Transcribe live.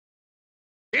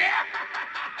What's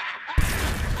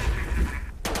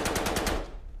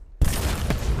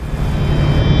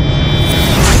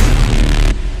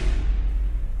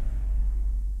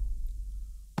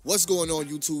going on,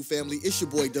 YouTube family? It's your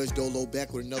boy Dutch Dolo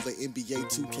back with another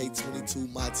NBA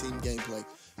 2k22 My Team gameplay.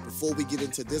 Before we get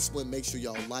into this one, make sure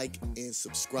y'all like and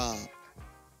subscribe.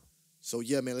 So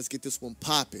yeah, man, let's get this one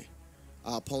popping.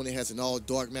 Our opponent has an all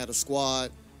dark matter squad,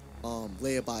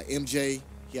 led by MJ.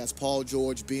 He has Paul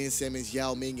George, Ben Simmons,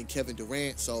 Yao Ming, and Kevin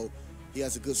Durant. So he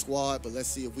has a good squad, but let's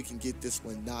see if we can get this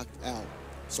one knocked out.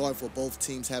 Sorry for both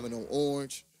teams having on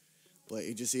orange, but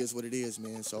it just is what it is,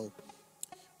 man. So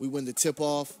we win the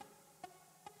tip-off.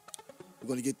 We're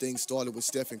going to get things started with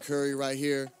Stephen Curry right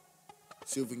here.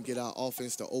 See if we can get our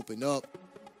offense to open up.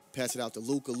 Pass it out to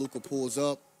Luka. Luka pulls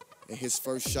up, and his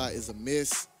first shot is a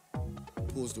miss.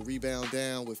 Pulls the rebound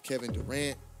down with Kevin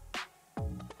Durant.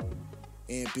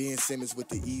 And Ben Simmons with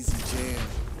the easy jam.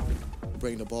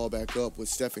 Bring the ball back up with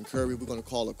Stephen Curry. We're going to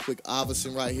call a quick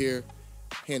Iverson right here.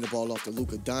 Hand the ball off to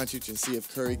Luka Doncic and see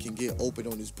if Curry can get open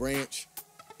on his branch.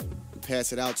 We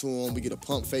pass it out to him. We get a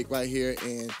pump fake right here,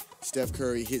 and Steph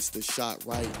Curry hits the shot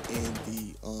right in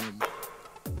the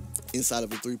inside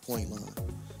of the three-point line.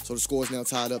 So the score is now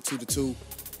tied up 2-2.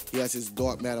 He has his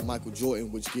dark matter Michael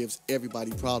Jordan, which gives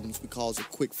everybody problems. We call a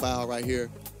quick foul right here.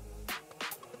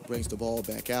 Brings the ball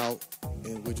back out,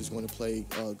 and we're just going to play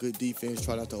good defense,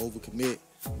 try not to overcommit.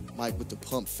 Mike with the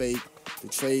pump fake, the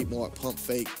trademark pump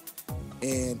fake,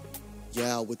 and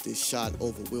Yao with this shot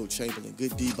over Wilt Chamberlain.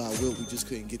 Good D by Wilt. We just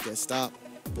couldn't get that stop.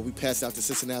 But we passed out to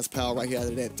Cincinnati's power right here out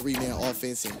of that three-man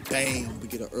offense, and bang, we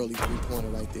get an early three-pointer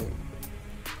right there.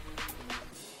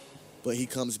 But he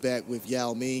comes back with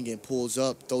Yao Ming and pulls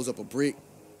up, throws up a brick.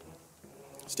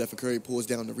 Stephen Curry pulls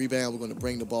down the rebound. We're going to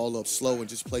bring the ball up slow and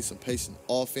just play some patient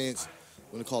offense.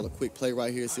 We're going to call a quick play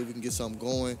right here, see if we can get something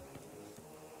going.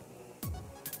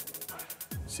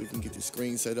 See if we can get the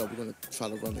screen set up. We're going to try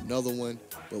to run another one.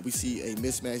 But we see a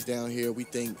mismatch down here. We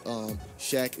think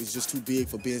Shaq is just too big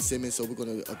for Ben Simmons, so we're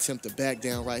going to attempt to back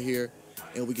down right here.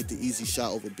 And we get the easy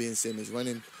shot over Ben Simmons.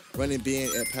 Running Ben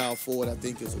at power forward, I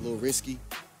think, is a little risky.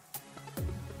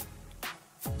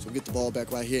 So we get the ball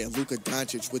back right here. And Luka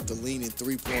Doncic with the leaning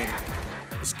three-pointer.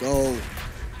 Let's go.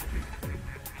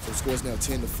 So the score's now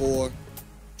 10-4.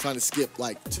 Trying to skip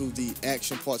to the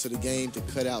action parts of the game to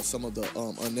cut out some of the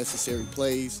unnecessary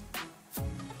plays.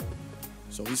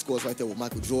 So he scores right there with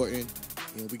Michael Jordan,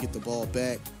 and we get the ball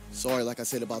back. Sorry, like I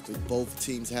said, about both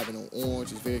teams having on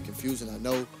orange. It's very confusing, I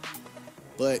know,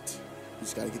 but we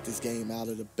just got to get this game out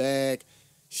of the bag.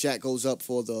 Shaq goes up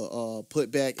for the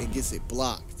putback and gets it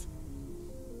blocked.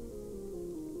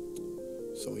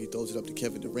 So he throws it up to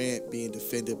Kevin Durant, being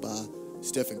defended by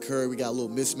Stephen Curry. We got a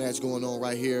little mismatch going on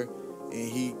right here. And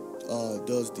he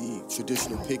does the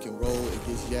traditional pick and roll and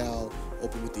gets Yao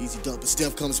open with the easy dunk. But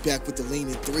Steph comes back with the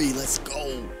leaning three. Let's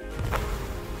go.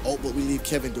 Oh, but we leave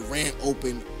Kevin Durant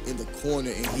open in the corner,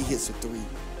 and he hits a three.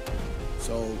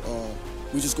 So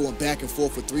we're just going back and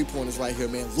forth with three-pointers right here,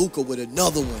 man. Luka with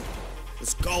another one.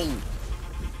 Let's go.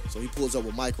 So he pulls up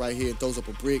with Mike right here and throws up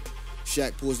a brick.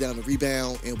 Shaq pulls down the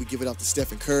rebound, and we give it up to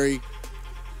Stephen Curry.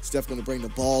 Steph going to bring the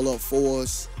ball up for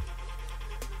us.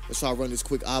 Let's try to run this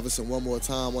quick Iverson one more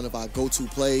time, one of our go-to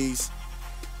plays.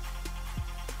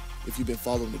 If you've been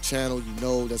following the channel, you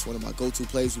know that's one of my go-to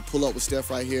plays. We pull up with Steph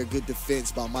right here. Good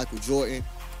defense by Michael Jordan.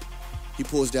 He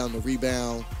pulls down the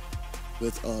rebound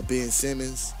with Ben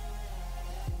Simmons.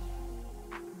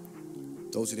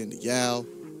 Throws it into Yao.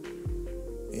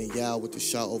 And Yao with the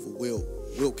shot over Wilt.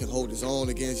 Wilt can hold his own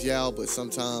against Yao, but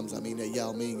sometimes, that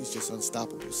Yao Ming is just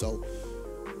unstoppable. So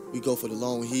we go for the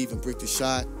long heave and brick the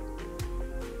shot.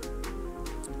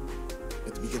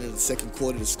 At the beginning of the second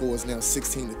quarter, the score is now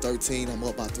 16-13. I'm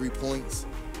up by 3 points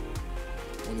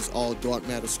on this all dark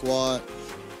matter squad.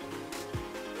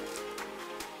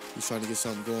 He's trying to get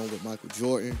something going with Michael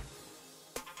Jordan.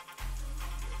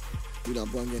 We done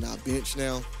brought in our bench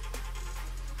now.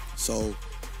 So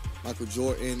Michael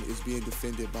Jordan is being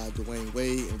defended by Dwayne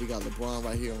Wade, and we got LeBron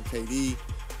right here on KD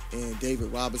and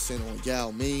David Robinson on Yao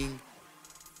Ming.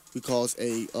 We cause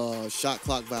a shot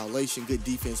clock violation. Good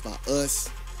defense by us.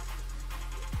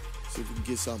 See if we can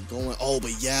get something going. Oh,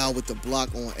 but Yao with the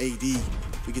block on AD.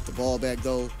 We get the ball back,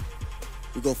 though.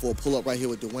 We go for a pull-up right here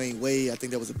with Dwayne Wade. I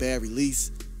think that was a bad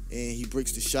release, and he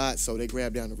bricks the shot, so they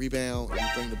grab down the rebound and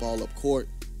bring the ball up court.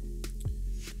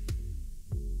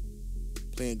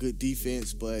 Playing good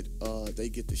defense, but they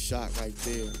get the shot right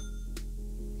there.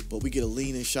 But we get a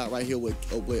leaning shot right here with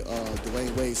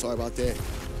Dwayne Wade. Sorry about that.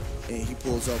 And he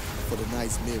pulls up for the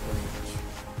nice mid-range.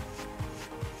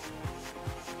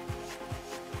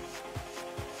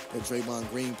 That Draymond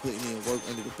Green putting in work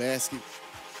under the basket.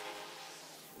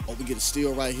 Oh, we get a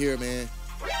steal right here, man.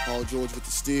 Paul George with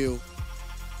the steal.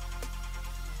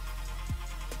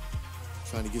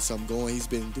 Trying to get something going. He's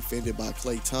been defended by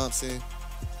Klay Thompson,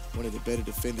 one of the better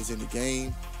defenders in the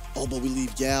game. Oh, but we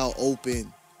leave Yao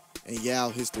open. And Yao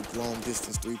hits the long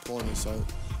distance three-pointer. So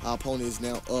our opponent is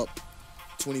now up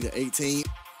 20-18.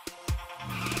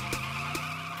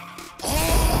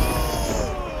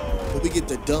 Oh! But we get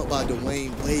the dunk by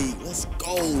Dwayne Wade. Let's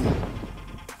go.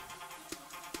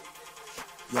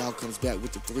 Yao comes back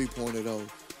with the three-pointer, though.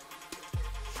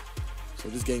 So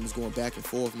this game is going back and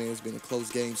forth, man. It's been a close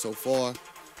game so far.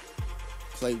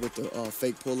 Klay with the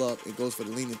fake pull-up. It goes for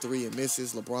the leaning three and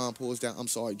misses. LeBron pulls down. I'm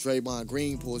sorry, Draymond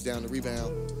Green pulls down the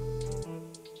rebound.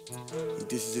 He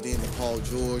dishes it in to Paul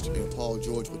George, and Paul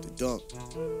George with the dunk.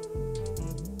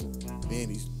 Man,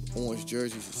 these orange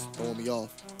jerseys is throwing me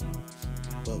off.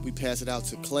 But we pass it out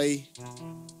to Klay.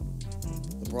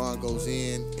 LeBron goes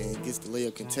in and gets the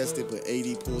layup contested, but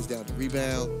AD pulls down the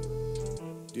rebound.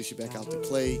 Dish it back out to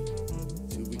Klay.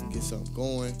 See if we can get something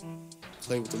going.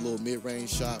 Klay with the little mid-range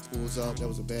shot, pulls up. That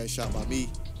was a bad shot by me.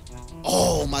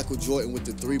 Oh, Michael Jordan with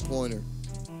the three-pointer.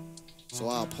 So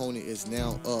our opponent is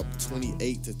now up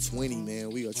 28-20, man.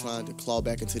 We are trying to claw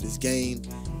back into this game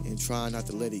and trying not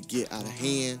to let it get out of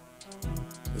hand.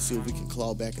 Let's see if we can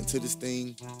claw back into this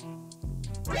thing.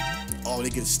 Oh, they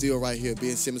get a steal right here.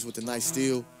 Ben Simmons with a nice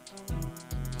steal.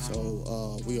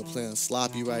 So we are playing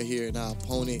sloppy right here, and our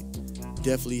opponent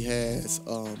definitely has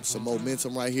some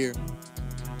momentum right here.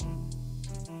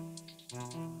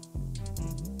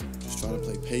 Just trying to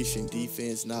play patient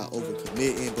defense, not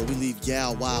overcommitting, but we leave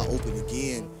Yao wide open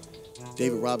again.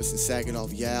 David Robinson sagging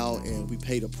off Yao, and we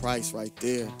pay the price right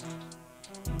there.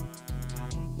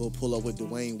 Little pull up with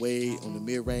Dwayne Wade on the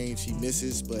mid-range. He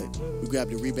misses, but we grab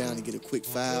the rebound and get a quick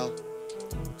foul.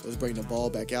 So let's bring the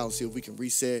ball back out and see if we can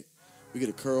reset. We get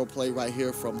a curl play right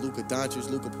here from Luka Doncic.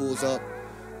 Luka pulls up,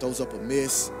 throws up a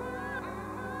miss.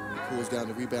 He pulls down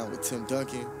the rebound with Tim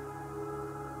Duncan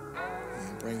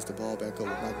and brings the ball back up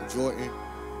with Michael Jordan.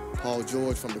 Paul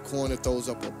George from the corner throws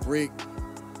up a brick.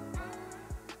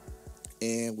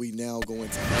 And we now go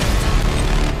into halftime.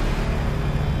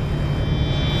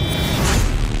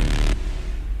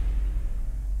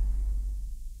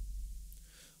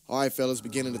 All right, fellas,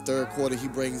 beginning the third quarter, he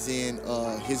brings in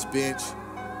his bench,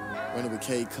 running with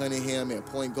Cade Cunningham at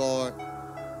point guard,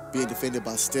 being defended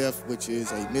by Steph, which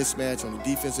is a mismatch on the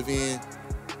defensive end.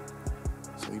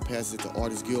 So he passes it to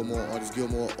Artis Gilmore. Artis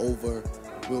Gilmore over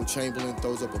Will Chamberlain,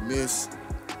 throws up a miss,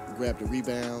 grab the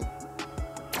rebound,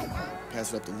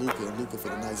 pass it up to Luka, and Luka for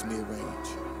the nice mid-range.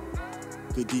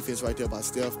 Good defense right there by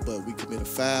Steph, but we commit a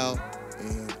foul,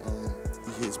 and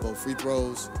he hits both free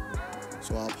throws.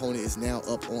 So our opponent is now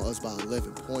up on us by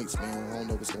 11 points, man. I don't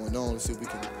know what's going on. Let's see if we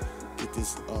can get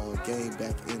this game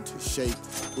back into shape.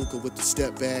 Luka with the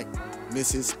step back,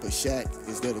 misses, but Shaq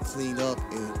is there to clean up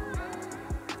and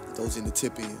throws in the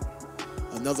tip in.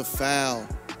 Another foul.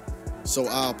 So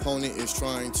our opponent is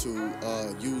trying to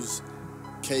use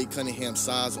Cade Cunningham's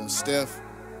size on Steph.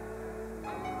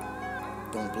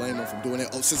 Don't blame him for doing that.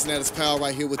 Oh, Cincinnati's power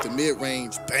right here with the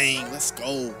mid-range. Bang, let's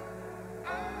go.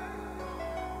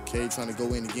 Cade trying to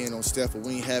go in again on Steph, but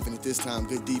we ain't having it this time.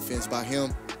 Good defense by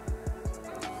him.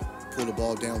 Pull the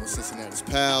ball down with Cincinnati's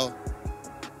pal.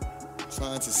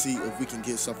 Trying to see if we can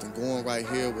get something going right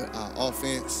here with our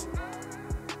offense.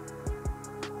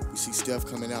 We see Steph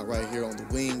coming out right here on the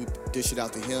wing. We dish it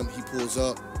out to him. He pulls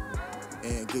up.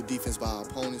 And good defense by our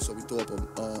opponent, so we throw up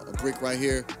a brick right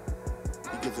here.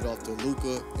 He gives it off to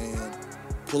Luka and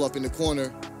pull up in the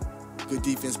corner. Good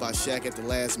defense by Shaq at the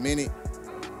last minute.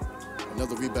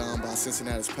 Another rebound by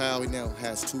Cincinnati's pal. He now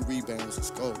has 2 rebounds.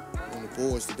 Let's go. We're on the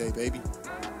boards today, baby.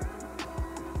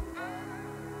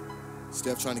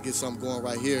 Steph trying to get something going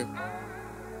right here.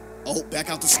 Oh, back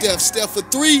out to Steph. Steph for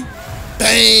 3.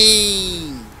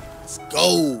 Bang! Let's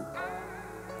go.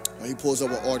 He pulls up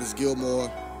with Artis Gilmore.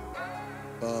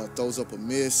 Throws up a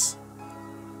miss.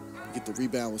 Get the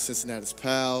rebound with Cincinnati's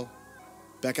pal.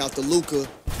 Back out to Luka.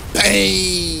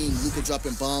 Bang! Luka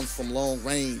dropping bombs from long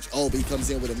range. Oh, but he comes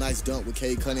in with a nice dunk with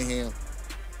Cade Cunningham.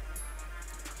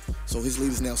 So his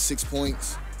lead is now 6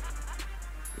 points.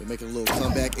 We're making a little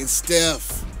comeback. And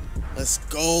Steph, let's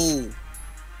go.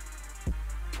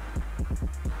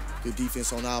 Good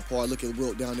defense on our part. Look at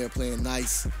Wilt down there playing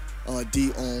nice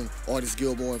D on Artis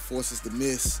Gilmore and forces the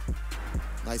miss.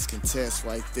 Nice contest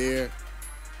right there.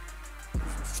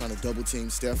 Trying to double team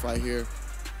Steph right here.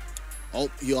 Oh,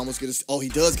 he almost gets. Oh, he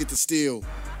does get the steal.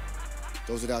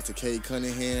 Throws it out to Cade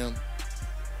Cunningham.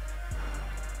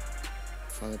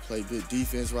 Trying to play good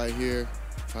defense right here.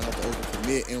 Trying not to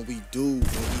overcommit, and we do. And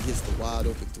he hits the wide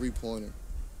open three-pointer.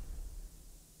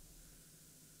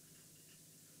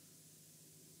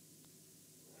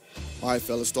 All right,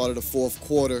 fellas, start of the fourth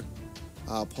quarter.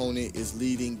 Our opponent is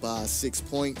leading by 6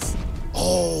 points.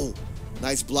 Oh,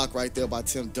 nice block right there by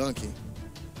Tim Duncan.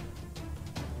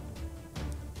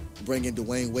 Bring in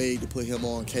Dwayne Wade to put him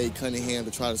on Cade Cunningham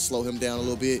to try to slow him down a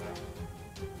little bit.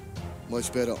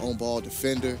 Much better on-ball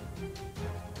defender.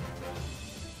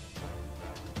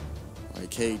 All right,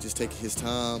 Cade just taking his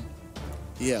time.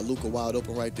 He had Luka wide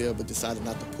open right there, but decided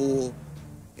not to pull.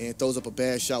 And throws up a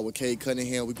bad shot with Cade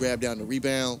Cunningham. We grab down the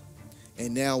rebound.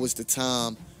 And now is the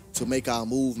time to make our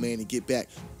move, man, and get back.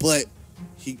 But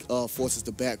he forces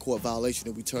the backcourt violation,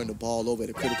 and we turn the ball over at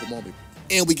a critical moment.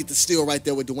 And we get the steal right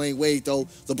there with Dwayne Wade, though.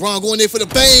 LeBron going in for the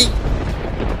bang.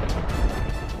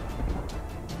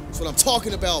 That's what I'm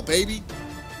talking about, baby.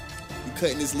 We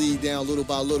cutting this lead down little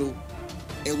by little,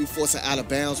 and we force it out of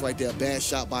bounds right there. Bad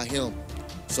shot by him.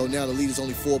 So now the lead is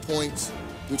only 4 points.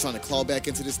 We're trying to claw back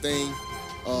into this thing.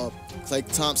 Klay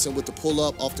Thompson with the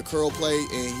pull-up off the curl play,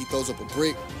 and he throws up a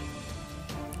brick.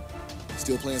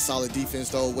 Still playing solid defense,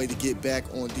 though. Way to get back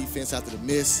on defense after the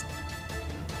miss.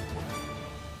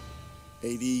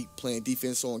 AD playing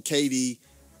defense on KD,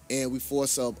 and we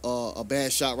force a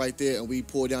bad shot right there, and we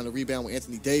pull down the rebound with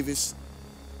Anthony Davis.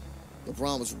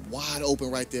 LeBron was wide open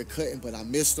right there cutting, but I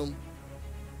missed him.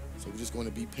 So we're just going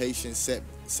to be patient, set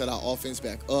our offense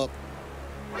back up.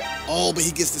 Oh, but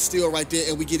he gets the steal right there,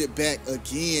 and we get it back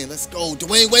again. Let's go.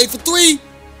 Dwayne Wade for three.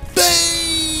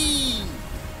 Bang!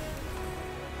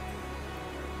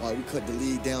 All right, we cut the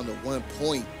lead down to 1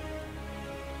 point.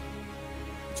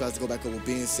 He tries to go back over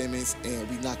Ben Simmons, and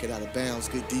we knock it out of bounds.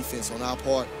 Good defense on our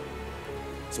part.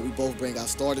 So we both bring our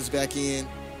starters back in.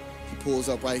 He pulls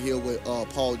up right here with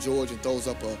Paul George and throws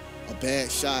up a bad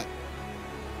shot.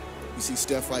 You see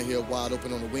Steph right here wide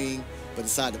open on the wing, but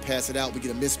decide to pass it out. We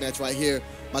get a mismatch right here.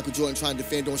 Michael Jordan trying to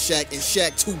defend on Shaq, and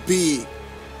Shaq too big.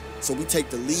 So we take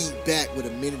the lead back with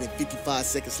 1 minute and 55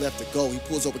 seconds left to go. He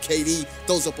pulls over KD,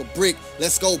 throws up a brick.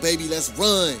 Let's go, baby. Let's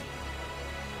run.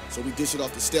 So we dish it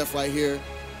off to Steph right here,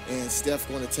 and Steph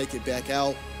going to take it back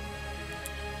out.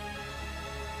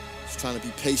 Just trying to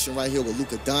be patient right here with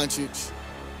Luka Doncic.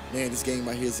 Man, this game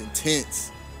right here is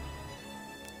intense.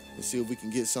 Let's see if we can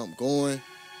get something going.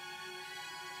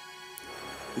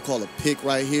 We call a pick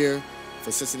right here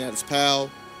for Cincinnati's pal.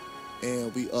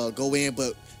 And we go in,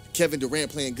 but Kevin Durant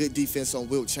playing good defense on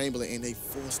Wilt Chamberlain, and they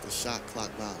force the shot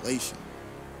clock violation.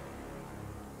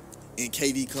 And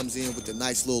KD comes in with a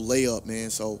nice little layup, man.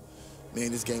 So,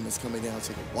 man, this game is coming down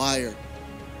to the wire.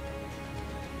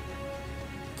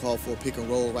 Call for a pick and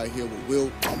roll right here with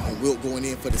Wilt. And Wilt going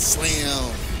in for the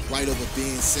slam right over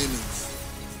Ben Simmons.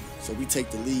 So we take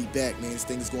the lead back, man. This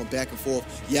thing is going back and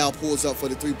forth. Yao pulls up for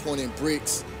the three-pointer and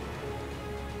bricks.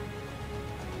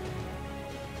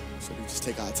 So we just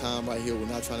take our time right here. We're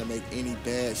not trying to make any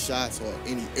bad shots or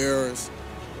any errors.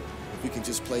 If we can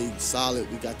just play solid,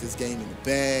 we got this game in the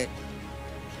bag.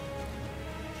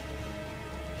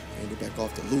 Hand it back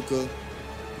off to Luka.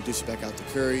 We dish it back out to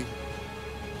Curry.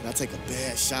 And I take a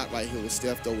bad shot right here with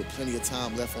Steph, though, with plenty of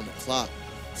time left on the clock.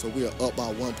 So we are up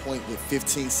by 1 point with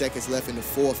 15 seconds left in the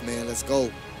fourth, man. Let's go.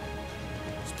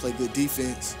 Let's play good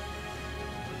defense.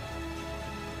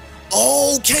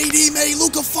 Oh, KD made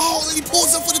Luka fall, and he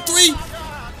pulls up for the three.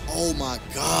 Oh, my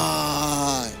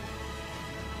God.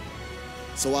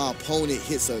 So our opponent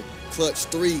hits a clutch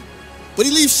three, but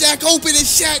he leaves Shaq open, and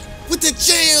Shaq with the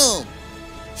jam.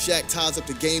 Shaq ties up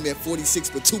the game at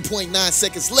 46 with 2.9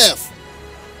 seconds left.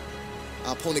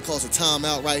 Our opponent calls a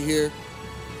timeout right here.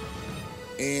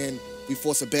 And we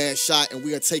force a bad shot, and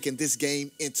we are taking this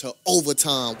game into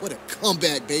overtime. What a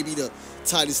comeback, baby, to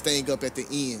tie this thing up at the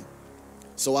end.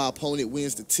 So our opponent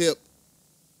wins the tip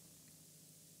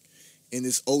in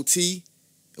this OT,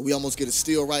 and we almost get a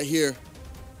steal right here.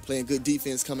 Playing good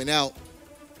defense coming out.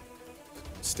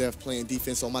 Steph playing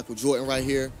defense on Michael Jordan right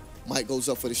here. Mike goes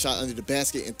up for the shot under the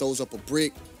basket and throws up a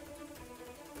brick.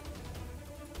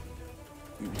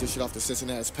 We dish it off to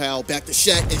Cincinnati's pal. Back to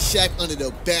Shaq, and Shaq under the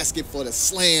basket for the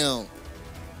slam.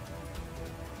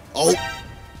 Oh,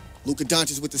 Luka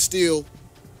Doncic with the steal.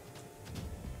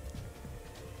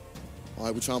 All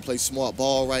right, we're trying to play smart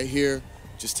ball right here.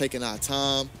 Just taking our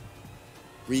time,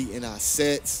 reading our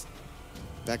sets.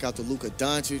 Back out to Luka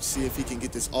Doncic, see if he can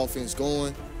get this offense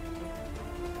going.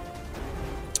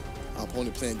 Our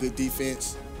opponent playing good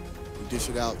defense. We dish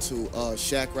it out to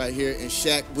Shaq right here, and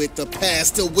Shaq with the pass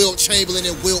to Wilt Chamberlain,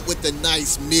 and Wilt with the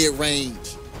nice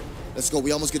mid-range. Let's go.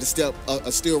 We almost get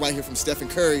a steal right here from Stephen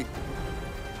Curry.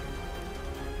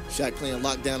 Shaq playing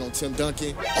lockdown on Tim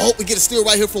Duncan. Oh, we get a steal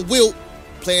right here from Wilt,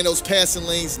 playing those passing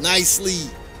lanes nicely.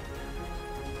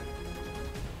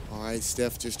 All right,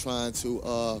 Steph just trying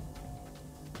to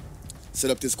set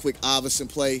up this quick Iverson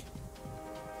play.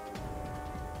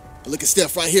 But look at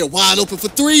Steph right here, wide open for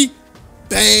three.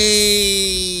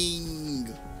 Bang!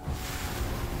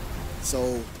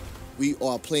 So we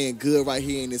are playing good right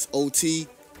here in this OT.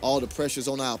 All the pressure's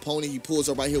on our opponent. He pulls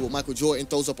up right here with Michael Jordan,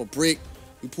 throws up a brick.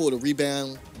 We pull the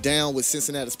rebound down with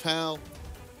Cincinnati's Powell.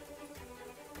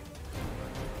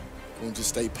 Gonna just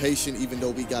stay patient, even though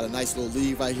we got a nice little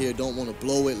lead right here. Don't want to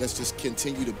blow it. Let's just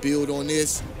continue to build on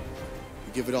this.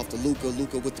 We give it off to Luka.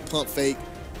 Luka with the pump fake.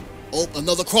 Oh,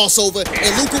 another crossover.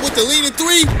 And Luka with the leaning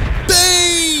three.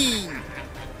 Bang!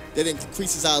 That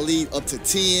increases our lead up to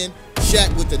 10.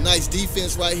 Shaq with the nice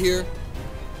defense right here.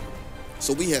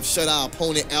 So we have shut our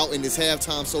opponent out in this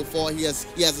halftime so far. He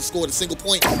hasn't scored a single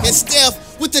point. And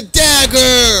Steph with the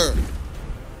dagger.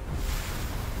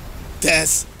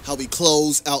 That's how we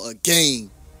close out a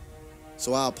game.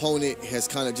 So our opponent has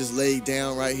kind of just laid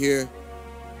down right here.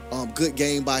 Good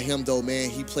game by him though, man.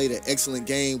 He played an excellent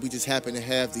game. We just happen to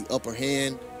have the upper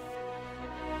hand.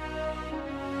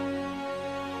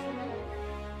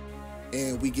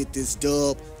 And we get this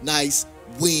dub. Nice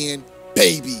win,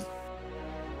 baby.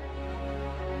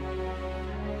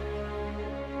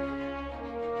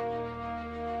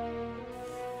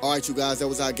 All right, you guys, that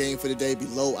was our game for today.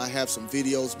 Below, I have some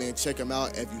videos, man. Check them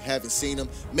out if you haven't seen them.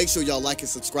 Make sure y'all like and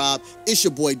subscribe. It's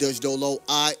your boy, Dutch Dolo.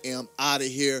 I am out of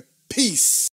here.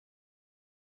 Peace.